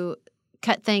to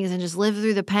cut things and just live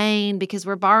through the pain because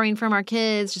we're borrowing from our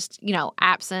kids, just,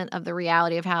 absent of the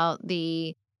reality of how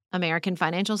the American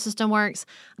financial system works,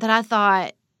 that I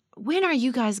thought, when are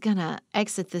you guys going to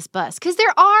exit this bus? Because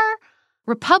there are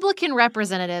Republican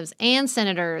representatives and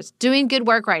senators doing good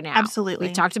work right now. Absolutely.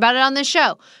 We've talked about it on this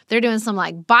show. They're doing some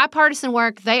bipartisan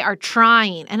work. They are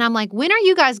trying. And I'm like, when are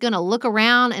you guys going to look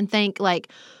around and think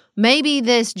maybe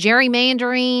this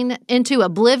gerrymandering into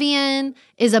oblivion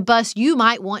is a bus you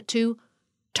might want to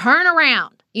turn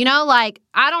around? I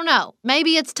don't know.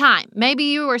 Maybe it's time. Maybe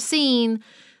you are seeing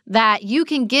that you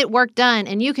can get work done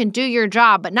and you can do your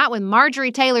job, but not with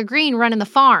Marjorie Taylor Greene running the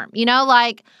farm.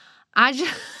 I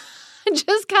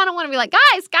just kind of want to be like,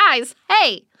 guys,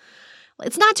 hey,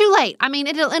 it's not too late. I mean,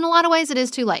 in a lot of ways, it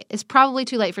is too late. It's probably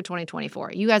too late for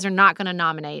 2024. You guys are not going to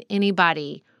nominate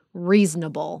anybody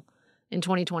reasonable in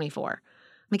 2024.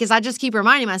 Because I just keep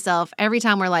reminding myself every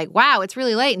time we're like, wow, it's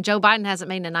really late and Joe Biden hasn't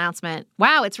made an announcement.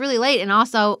 Wow, it's really late. And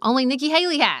also only Nikki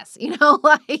Haley has,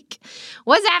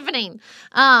 what's happening?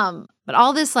 But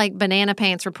all this banana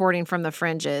pants reporting from the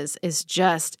fringes is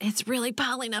just, it's really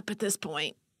piling up at this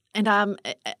point. And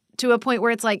to a point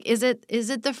where it's like, is it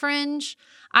the fringe?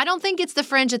 I don't think it's the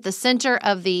fringe at the center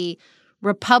of the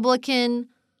Republican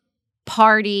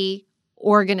Party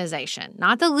organization,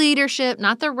 not the leadership,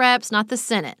 not the reps, not the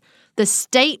Senate, the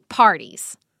state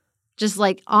parties, just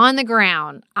on the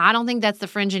ground. I don't think that's the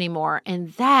fringe anymore.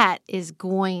 And that is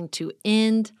going to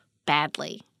end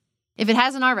badly, if it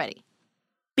hasn't already.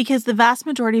 Because the vast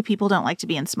majority of people don't like to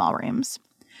be in small rooms.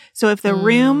 So if the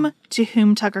room to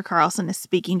whom Tucker Carlson is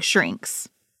speaking shrinks,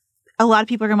 a lot of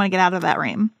people are going to want to get out of that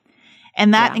room.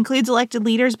 And that includes elected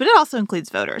leaders, but it also includes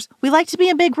voters. We like to be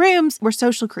in big rooms. We're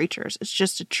social creatures. It's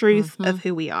just a truth of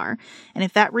who we are. And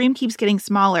if that room keeps getting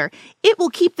smaller, it will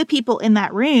keep the people in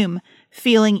that room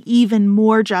feeling even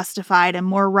more justified and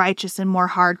more righteous and more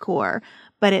hardcore.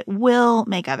 But it will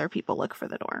make other people look for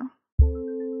the door.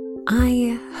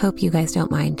 I hope you guys don't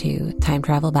mind to time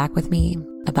travel back with me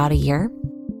about a year.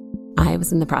 I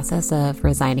was in the process of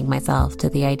resigning myself to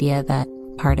the idea that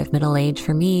part of middle age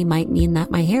for me might mean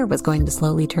that my hair was going to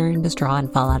slowly turn to straw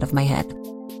and fall out of my head.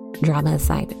 Drama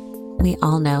aside, we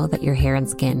all know that your hair and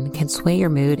skin can sway your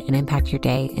mood and impact your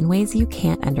day in ways you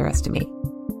can't underestimate.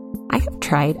 I have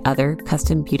tried other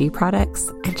custom beauty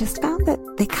products and just found that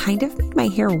they kind of made my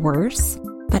hair worse.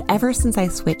 But ever since I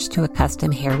switched to a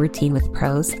custom hair routine with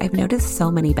Prose, I've noticed so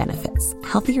many benefits.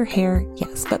 Healthier hair,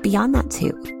 yes, but beyond that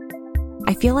too.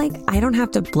 I feel like I don't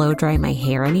have to blow dry my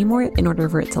hair anymore in order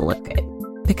for it to look good,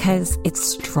 because it's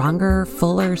stronger,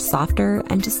 fuller, softer,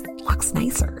 and just looks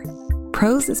nicer.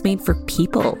 Prose is made for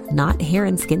people, not hair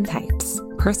and skin types.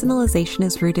 Personalization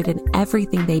is rooted in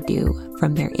everything they do,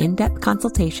 from their in-depth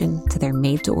consultation to their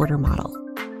made-to-order model.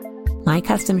 My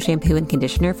custom shampoo and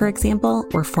conditioner, for example,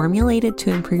 were formulated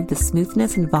to improve the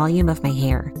smoothness and volume of my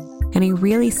hair. And I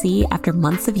really see, after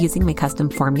months of using my custom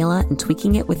formula and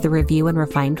tweaking it with the Review and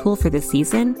Refine tool for this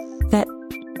season, that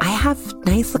I have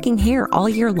nice-looking hair all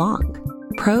year long.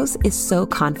 Prose is so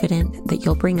confident that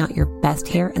you'll bring out your best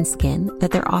hair and skin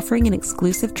that they're offering an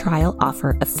exclusive trial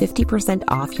offer of 50%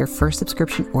 off your first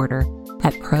subscription order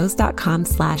at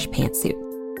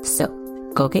prose.com/pantsuit. So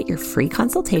go get your free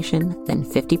consultation, then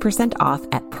 50% off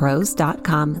at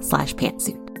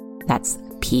prose.com/pantsuit. That's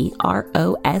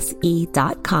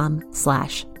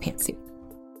prose.com/pantsuit.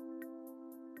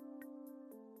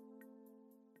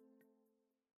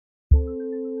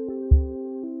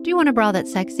 Do you want a bra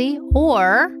that's sexy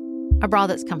or a bra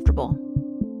that's comfortable?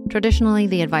 Traditionally,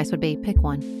 the advice would be pick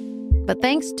one. But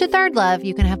thanks to Third Love,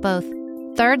 you can have both.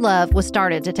 Third Love was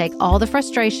started to take all the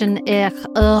frustration,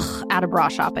 out of bra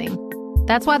shopping.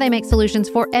 That's why they make solutions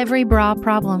for every bra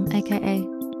problem, aka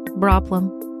braplum.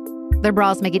 Their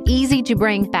bras make it easy to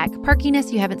bring back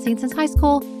perkiness you haven't seen since high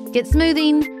school, get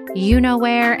smoothing,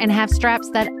 you-know-where, and have straps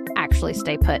that actually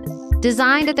stay put.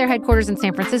 Designed at their headquarters in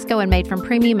San Francisco and made from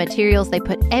premium materials, they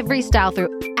put every style through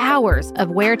hours of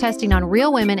wear testing on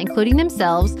real women, including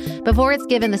themselves, before it's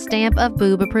given the stamp of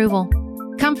boob approval.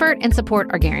 Comfort and support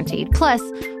are guaranteed. Plus,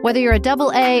 whether you're a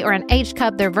double A or an H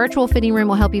cup, their virtual fitting room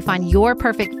will help you find your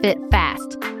perfect fit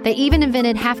fast. They even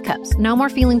invented half cups. No more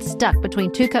feeling stuck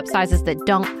between 2 cup sizes that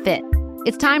don't fit.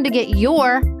 It's time to get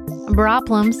your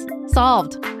braplums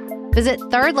solved. Visit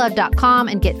thirdlove.com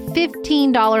and get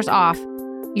 $15 off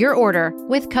your order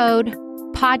with code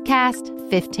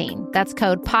PODCAST15. That's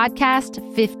code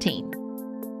PODCAST15.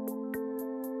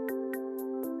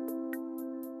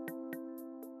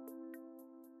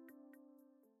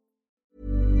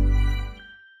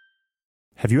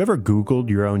 Have you ever Googled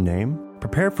your own name?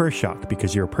 Prepare for a shock,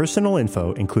 because your personal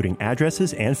info, including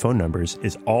addresses and phone numbers,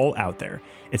 is all out there.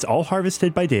 It's all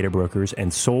harvested by data brokers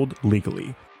and sold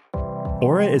legally.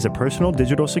 Aura is a personal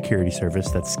digital security service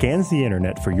that scans the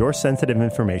internet for your sensitive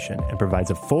information and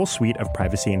provides a full suite of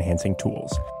privacy-enhancing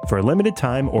tools. For a limited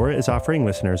time, Aura is offering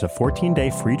listeners a 14-day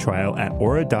free trial at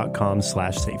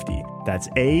aura.com/safety. That's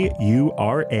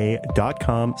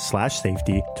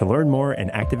AURA.com/safety to learn more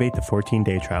and activate the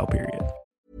 14-day trial period.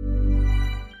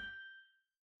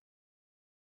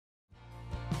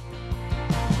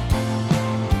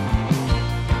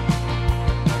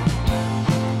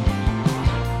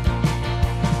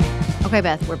 Okay,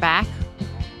 Beth, we're back.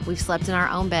 We've slept in our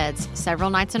own beds several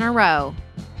nights in a row.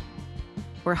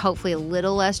 We're hopefully a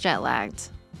little less jet lagged.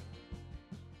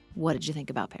 What did you think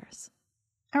about Paris?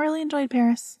 I really enjoyed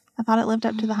Paris. I thought it lived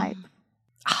up to the hype.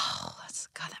 Oh,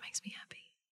 that makes me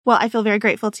happy. Well, I feel very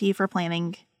grateful to you for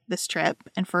planning this trip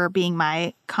and for being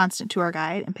my constant tour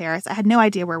guide in Paris. I had no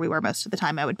idea where we were most of the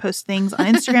time. I would post things on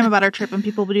Instagram about our trip and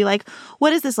people would be like,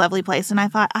 what is this lovely place? And I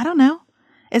thought, I don't know.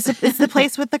 It's the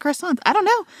place with the croissants. I don't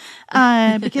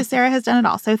know. Because Sarah has done it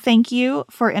all. So thank you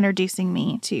for introducing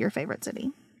me to your favorite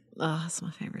city. Oh, it's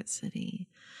my favorite city.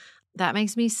 That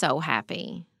makes me so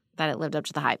happy that it lived up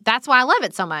to the hype. That's why I love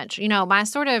it so much. You know, my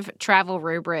sort of travel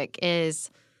rubric is,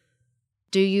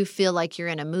 do you feel like you're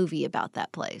in a movie about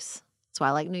that place? That's why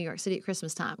I like New York City at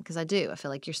Christmas time, because I do. I feel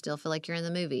like you still feel like you're in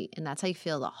the movie, and that's how you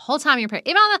feel the whole time you're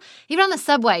even on the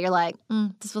subway. You're like,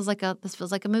 this feels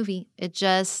like a movie. It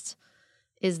just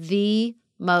is the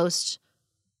most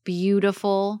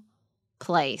beautiful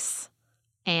place.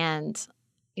 And,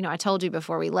 you know, I told you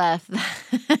before we left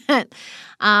that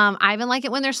I even like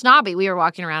it when they're snobby. We were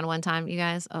walking around one time, you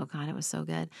guys. Oh, God, it was so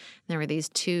good. And there were these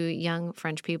 2 young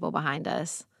French people behind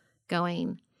us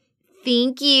going,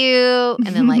 thank you,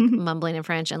 and then like mumbling in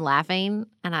French and laughing.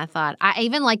 And I thought, I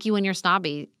even like you when you're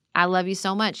snobby. I love you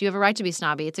so much. You have a right to be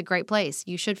snobby. It's a great place.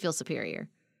 You should feel superior.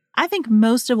 I think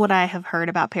most of what I have heard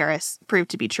about Paris proved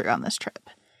to be true on this trip.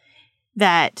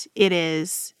 That it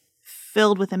is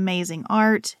filled with amazing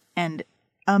art and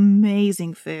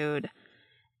amazing food.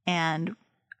 And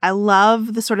I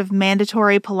love the sort of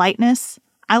mandatory politeness.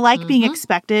 I like being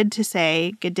expected to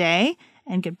say good day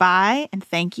and goodbye and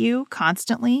thank you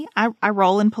constantly. I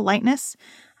roll in politeness.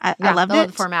 I love it.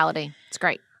 The formality. It's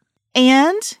great.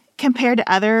 And compared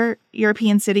to other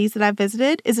European cities that I've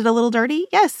visited, is it a little dirty?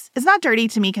 Yes. It's not dirty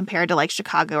to me compared to like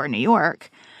Chicago or New York.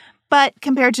 But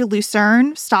compared to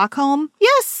Lucerne, Stockholm,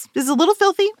 yes, it's a little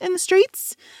filthy in the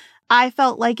streets. I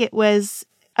felt like it was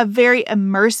a very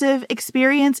immersive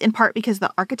experience, in part because of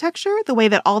the architecture, the way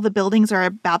that all the buildings are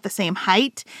about the same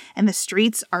height and the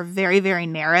streets are very, very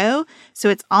narrow. So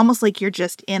it's almost like you're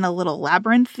just in a little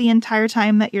labyrinth the entire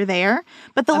time that you're there.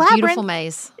 But the labyrinth beautiful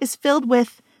maze is filled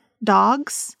with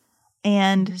dogs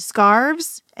and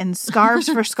scarves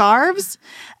for scarves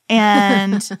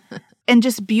and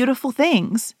just beautiful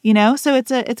things, you know? So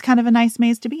it's kind of a nice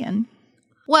maze to be in.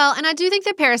 Well, and I do think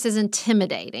that Paris is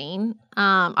intimidating.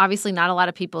 Obviously, not a lot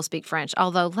of people speak French,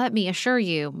 although let me assure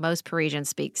you, most Parisians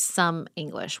speak some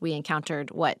English. We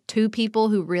encountered, 2 people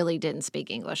who really didn't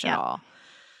speak English at all,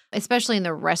 especially in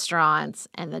the restaurants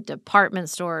and the department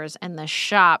stores and the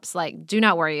shops. Like, do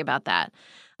not worry about that.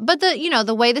 But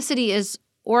the way the city is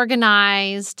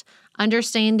organized,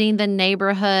 understanding the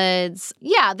neighborhoods.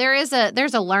 Yeah, there's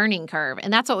a learning curve.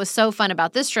 And that's what was so fun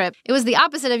about this trip. It was the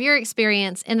opposite of your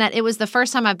experience in that it was the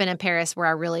first time I've been in Paris where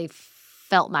I really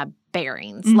felt my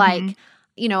bearings. Mm-hmm. Like,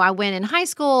 I went in high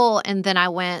school and then I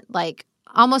went like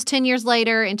almost 10 years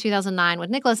later in 2009 with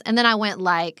Nicholas. And then I went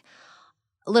like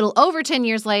a little over 10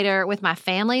 years later with my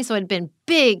family. So it had been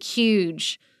big,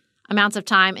 huge amounts of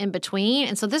time in between.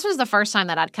 And so this was the first time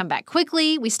that I'd come back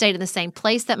quickly. We stayed in the same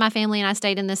place that my family and I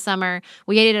stayed in this summer.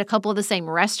 We ate at a couple of the same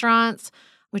restaurants,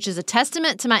 which is a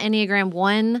testament to my Enneagram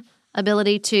 1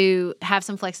 ability to have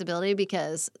some flexibility,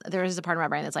 because there is a part of my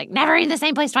brain that's like, never eat the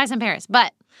same place twice in Paris.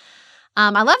 But I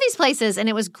love these places, and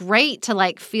it was great to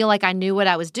like feel like I knew what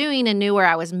I was doing and knew where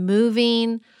I was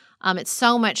moving. It's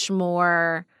so much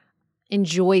more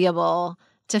enjoyable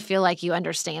to feel like you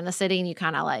understand the city and you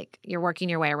kind of like you're working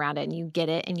your way around it and you get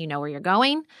it and you know where you're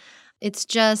going. It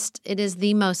is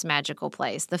the most magical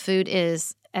place. The food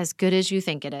is as good as you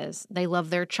think it is. They love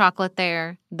their chocolate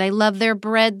there. They love their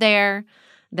bread there.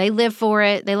 They live for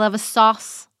it. They love a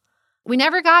sauce. We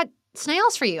never got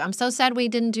snails for you. I'm so sad we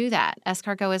didn't do that.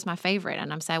 Escargot is my favorite,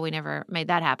 and I'm sad we never made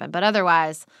that happen. But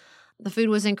otherwise, the food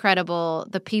was incredible.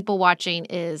 The people watching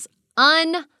is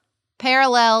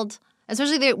unparalleled.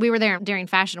 Especially we were there during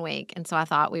Fashion Week, and so I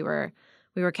thought we were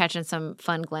catching some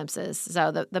fun glimpses.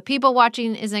 So the people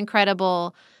watching is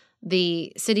incredible.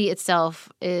 The city itself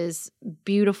is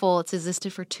beautiful. It's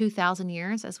existed for 2,000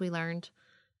 years, as we learned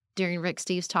during Rick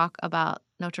Steves' talk about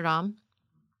Notre Dame.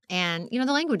 And, the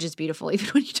language is beautiful, even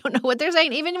when you don't know what they're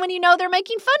saying, even when you know they're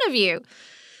making fun of you.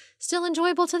 Still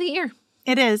enjoyable to the ear.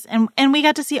 It is. And we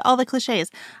got to see all the cliches.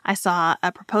 I saw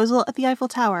a proposal at the Eiffel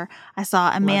Tower. I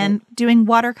saw a man doing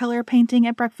watercolor painting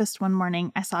at breakfast one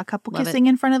morning. I saw a couple kissing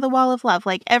in front of the Wall of Love.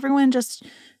 Like, everyone just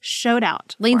showed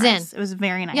out. Leans in. It was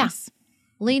very nice. Yeah.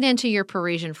 Lean into your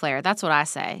Parisian flair. That's what I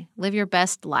say. Live your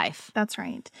best life. That's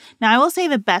right. Now, I will say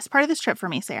the best part of this trip for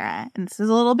me, Sarah, and this is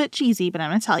a little bit cheesy, but I'm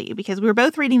going to tell you, because we were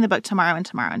both reading the book tomorrow and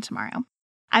tomorrow and tomorrow.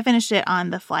 I finished it on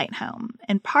the flight home.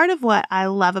 And part of what I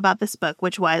love about this book,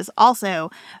 which was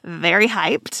also very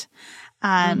hyped,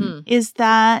 is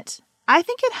that I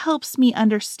think it helps me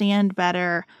understand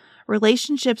better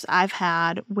relationships I've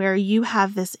had where you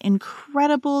have this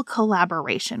incredible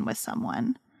collaboration with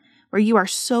someone, where you are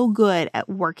so good at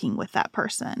working with that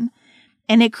person.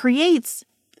 And it creates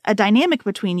a dynamic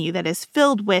between you that is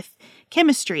filled with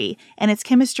chemistry, and it's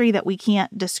chemistry that we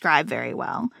can't describe very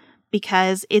well.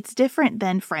 Because it's different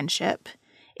than friendship.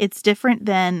 It's different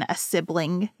than a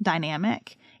sibling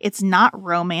dynamic. It's not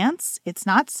romance. It's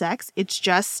not sex. It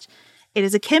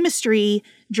is a chemistry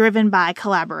driven by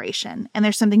collaboration. And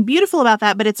there's something beautiful about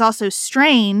that, but it's also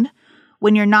strained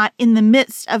when you're not in the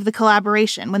midst of the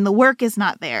collaboration. When the work is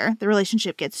not there, the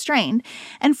relationship gets strained.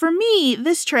 And for me,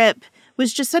 this trip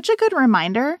was just such a good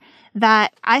reminder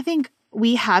that I think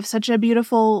we have such a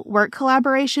beautiful work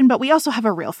collaboration, but we also have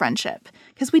a real friendship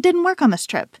because we didn't work on this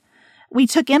trip. We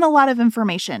took in a lot of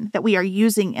information that we are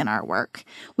using in our work.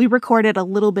 We recorded a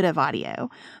little bit of audio,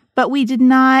 but we did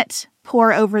not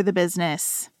pour over the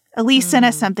business. Elise sent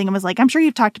us something and was like, I'm sure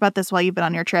you've talked about this while you've been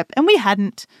on your trip. And we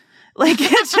hadn't. Like,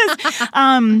 it's just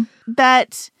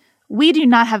that we do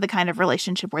not have the kind of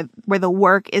relationship where the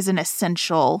work is an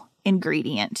essential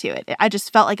ingredient to it. I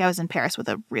just felt like I was in Paris with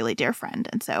a really dear friend.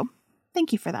 And so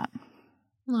thank you for that.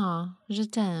 Aw, je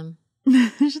t'aime.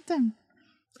 Je t'aime.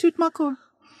 Tout ma cour.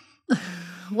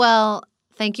 Well,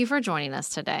 thank you for joining us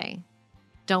today.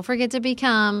 Don't forget to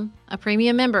become a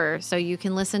premium member so you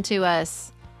can listen to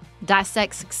us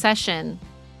dissect Succession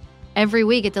every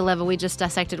week at the level we just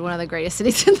dissected one of the greatest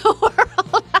cities in the world.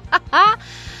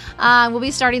 We'll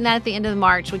be starting that at the end of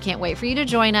March. We can't wait for you to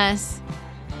join us.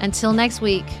 Until next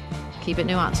week, keep it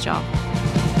nuanced, y'all.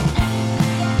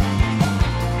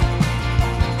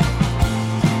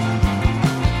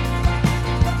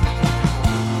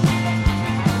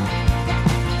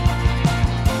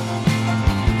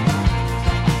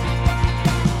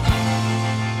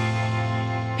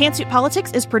 Pantsuit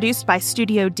Politics is produced by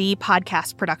Studio D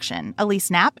Podcast Production. Elise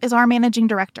Knapp is our managing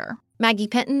director. Maggie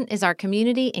Penton is our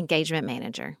community engagement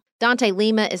manager. Dante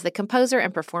Lima is the composer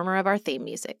and performer of our theme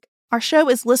music. Our show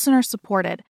is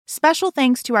listener-supported. Special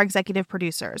thanks to our executive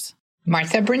producers.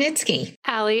 Martha Brunitsky,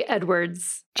 Allie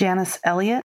Edwards, Janice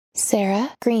Elliott,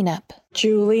 Sarah Greenup,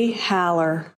 Julie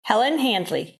Haller, Helen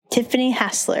Handley, Tiffany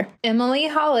Hassler, Emily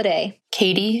Holiday,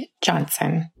 Katie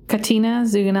Johnson, Katina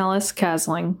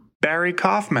Zuganellis-Kasling, Barry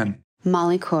Kaufman,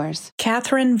 Molly Kors,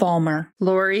 Catherine Vollmer,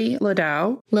 Lori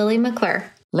Ladow, Lily McClure,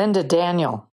 Linda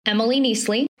Daniel, Emily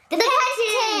Neasley, The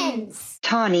Hutchins,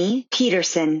 Tawny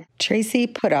Peterson, Tracy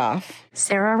Putoff,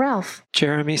 Sarah Ralph,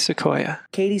 Jeremy Sequoia,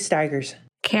 Katie Steigers,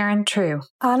 Karen True,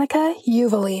 Annika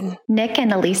Uvaline, Nick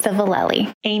and Elisa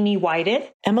Valelli, Amy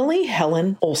Whited, Emily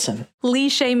Helen Olson, Lee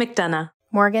Shea McDonough,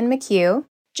 Morgan McHugh,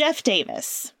 Jeff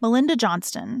Davis, Melinda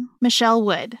Johnston, Michelle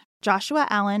Wood, Joshua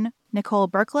Allen, Nicole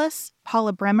Berkless,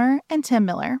 Paula Bremer, and Tim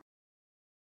Miller.